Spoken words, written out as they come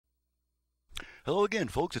Hello again,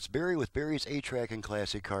 folks. It's Barry with Barry's A-Track and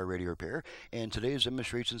Classic Car Radio Repair, and today's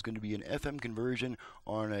demonstration is going to be an FM conversion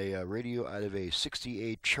on a radio out of a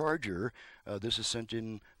 68 Charger. This is sent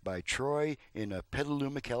in by Troy in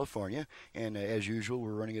Petaluma, California, and as usual,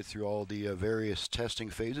 we're running it through all the various testing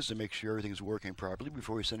phases to make sure everything's working properly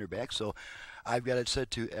before we send her back. So I've got it set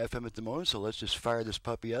to FM at the moment, so let's just fire this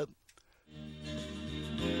puppy up.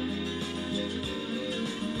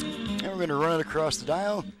 And we're going to run it across the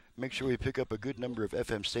dial. Make sure we pick up a good number of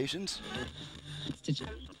FM stations.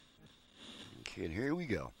 Okay, and here we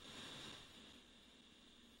go.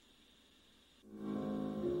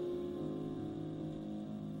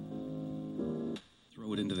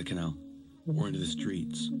 Throw it into the canal or into the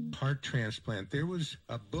streets. Heart transplant. There was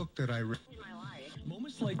a book that I read.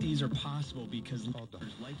 Moments like these are possible because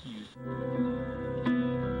others like you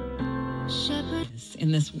shepherds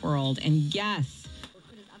in this world, and yes.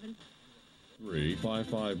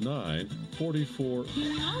 559-44.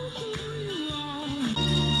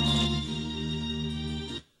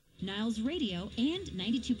 Niles Radio and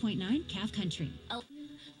 92.9 Calf Country.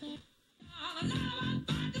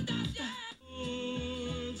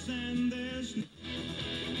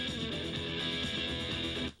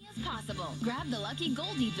 Possible. Grab the lucky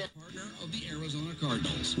Goldie Bit. Partner of the Arizona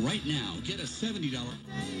Cardinals. Right now, get a $70.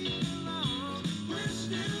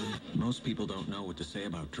 Most people don't know what to say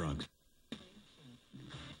about drugs.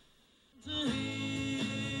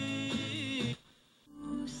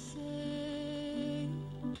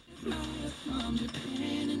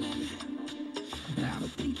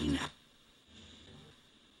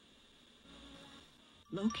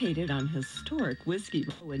 Located on historic Whiskey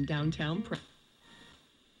Row in downtown.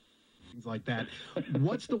 things like that.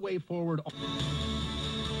 What's the way forward?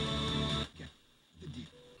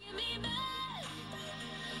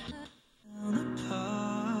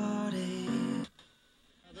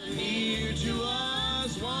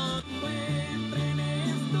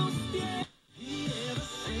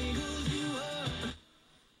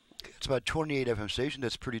 It's about 28 FM stations.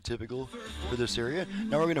 That's pretty typical for this area.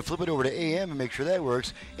 Now we're going to flip it over to AM and make sure that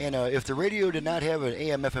works. And if the radio did not have an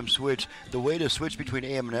AM-FM switch, the way to switch between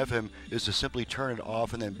AM and FM is to simply turn it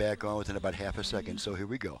off and then back on within about half a second. So here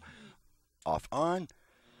we go. Off, on.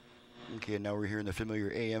 Okay, now we're hearing the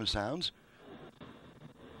familiar AM sounds.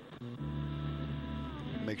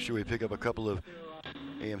 Make sure we pick up a couple of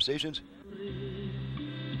AM stations.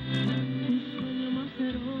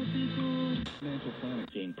 Financial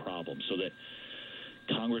planning problems so that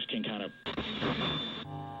Congress can kind of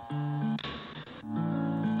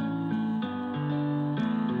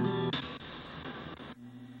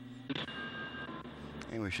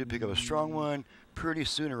and we should pick up a strong one pretty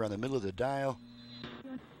soon around the middle of the dial.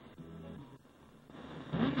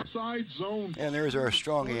 Side zone. And there's our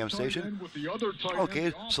strong AM station.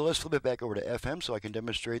 Okay, so let's flip it back over to FM so I can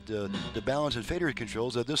demonstrate the balance and fader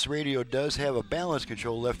controls. This radio does have a balance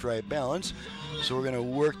control, left-right balance. So we're going to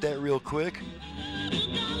work that real quick.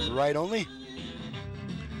 Right only.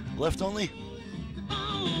 Left only.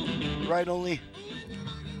 Right only.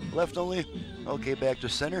 Left only. Okay, back to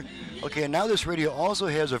center. Okay, and now this radio also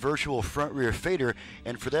has a virtual front-rear fader,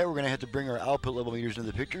 and for that we're going to have to bring our output level meters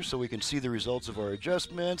into the picture so we can see the results of our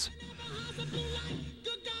adjustments.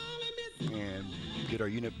 And get our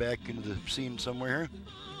unit back into the scene somewhere.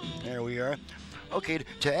 There we are. Okay,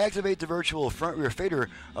 to activate the virtual front-rear fader,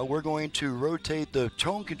 we're going to rotate the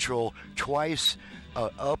tone control twice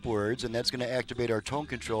upwards, and that's going to activate our tone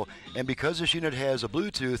control. And because this unit has a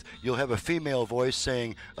Bluetooth, you'll have a female voice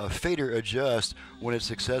saying fader adjust when it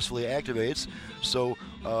successfully activates. So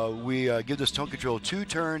we give this tone control 2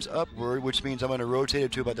 turns upward, which means I'm going to rotate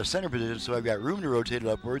it to about the center position, so I've got room to rotate it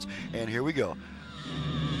upwards. And here we go.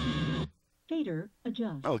 Fader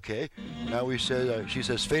adjust. Okay, now we said she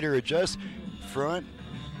says fader adjust, front,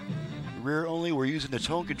 rear only. We're using the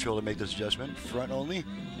tone control to make this adjustment. Front only,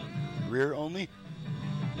 rear only.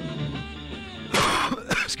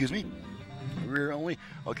 Excuse me. Rear only.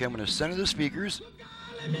 Okay, I'm going to center the speakers.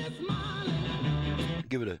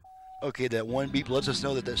 Give it a... Okay, that one beep lets us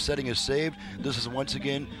know that that setting is saved. This is once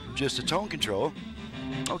again just a tone control.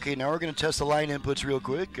 Okay, now we're going to test the line inputs real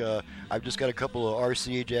quick. I've just got a couple of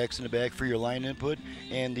RCA jacks in the back for your line input,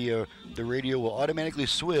 and the radio will automatically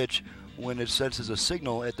switch when it senses a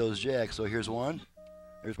signal at those jacks. So here's one.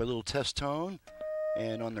 There's my little test tone,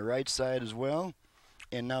 and on the right side as well.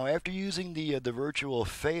 And now, after using the virtual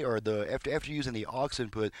fade, or after using the aux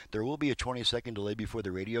input, there will be a 20-second delay before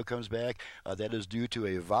the radio comes back. That is due to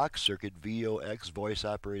a Vox circuit, VOX,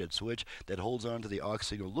 voice-operated switch that holds on to the aux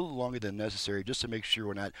signal a little longer than necessary, just to make sure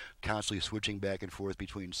we're not constantly switching back and forth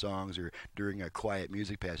between songs or during quiet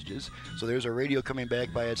music passages. So there's our radio coming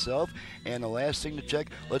back by itself. And the last thing to check,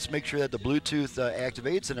 let's make sure that the Bluetooth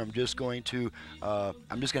activates. And I'm just going to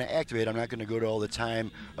activate. I'm not going to go to all the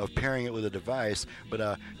time of pairing it with a device, but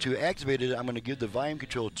to activate it, I'm going to give the volume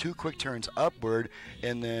control 2 quick turns upward,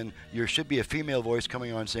 and then there should be a female voice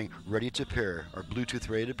coming on saying ready to pair, or Bluetooth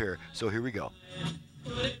ready to pair. So here we go.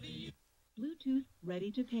 Bluetooth ready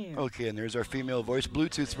to pair. Okay, and there's our female voice,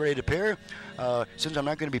 Bluetooth ready to pair. Since I'm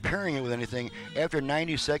not going to be pairing it with anything, after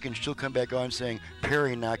 90 seconds she'll come back on saying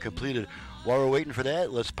pairing not completed. While we're waiting for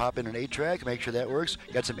that, let's pop in an 8-track, make sure that works.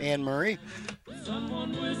 Got some Anne Murray.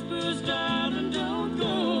 Someone whispers, darling, don't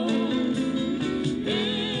go.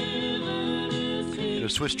 Gonna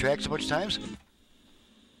switch tracks a bunch of times.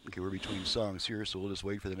 Okay, we're between songs here, so we'll just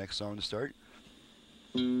wait for the next song to start.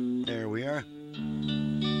 There we are.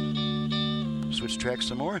 Switch tracks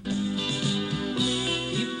some more. People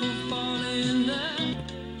fall in love.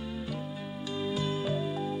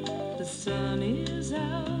 The sun is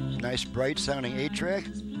out. Nice bright sounding 8-track.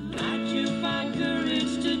 Might you find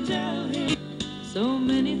courage to tell him so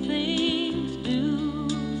many things do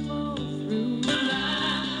fall through the line.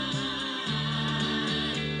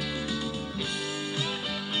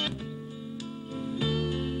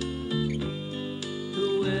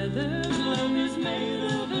 The weather's love is made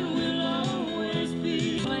of and will always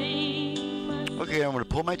be plain. Okay, I'm going to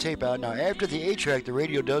pull my tape out. Now, after the 8-track, the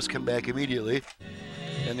radio does come back immediately.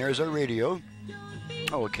 And there's our radio.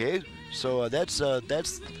 Okay, so that's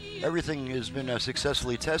everything has been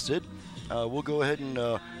successfully tested. We'll go ahead and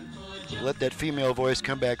let that female voice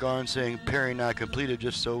come back on saying pairing not completed,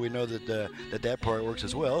 just so we know that that part works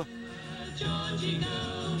as well. Georgie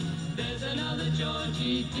girl, there's another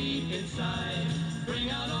Georgie deep inside.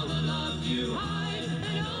 Bring out all the love you hide,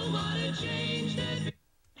 and oh, what a change that.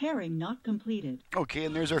 Pairing not completed. Okay,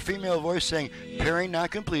 and there's our female voice saying pairing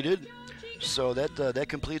not completed. So that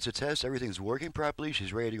completes the test. Everything's working properly.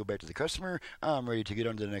 She's ready to go back to the customer. I'm ready to get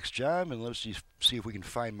on to the next job, and let's just see if we can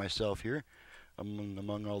find myself here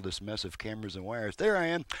among all this mess of cameras and wires. There I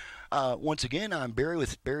am. Once again, I'm Barry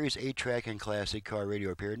with Barry's 8-Track and Classic Car Radio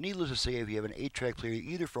Repair. Needless to say, if you have an 8-track player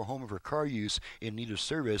either for home or for car use in need of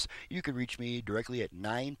service, you can reach me directly at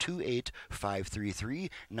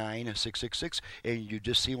 928-533-9666, and you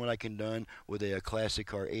just see what I can do with a classic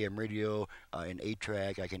car AM radio, an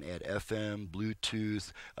 8-track. I can add FM,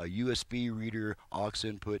 Bluetooth, a USB reader, aux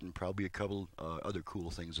input, and probably a couple other cool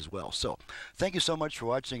things as well. So, thank you so much for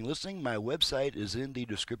watching and listening. My website is in the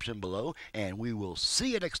description below, and we will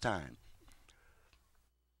see you next time.